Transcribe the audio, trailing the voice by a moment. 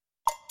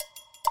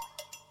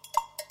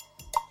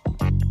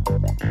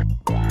Hey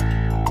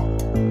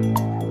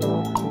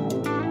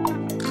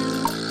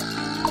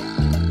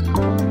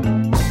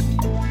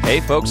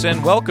folks,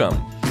 and welcome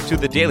to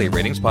the Daily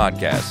Ratings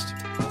Podcast.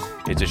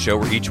 It's a show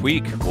where each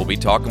week we'll be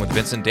talking with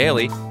Vincent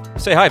Daly.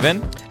 Say hi,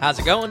 Vin. How's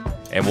it going?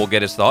 And we'll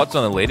get his thoughts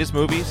on the latest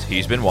movies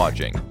he's been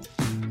watching.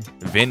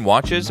 Vin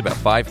watches about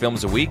 5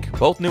 films a week,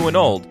 both new and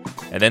old,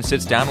 and then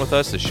sits down with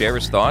us to share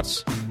his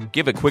thoughts,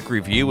 give a quick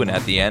review, and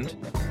at the end,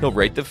 he'll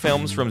rate the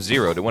films from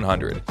 0 to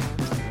 100.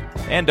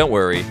 And don't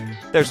worry,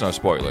 there's no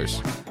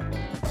spoilers.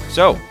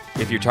 So,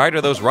 if you're tired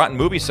of those rotten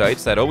movie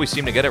sites that always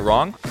seem to get it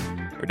wrong,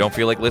 or don't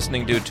feel like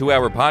listening to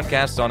 2-hour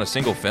podcasts on a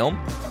single film,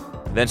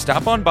 then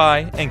stop on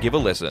by and give a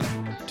listen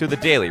to the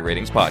Daily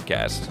Ratings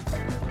Podcast.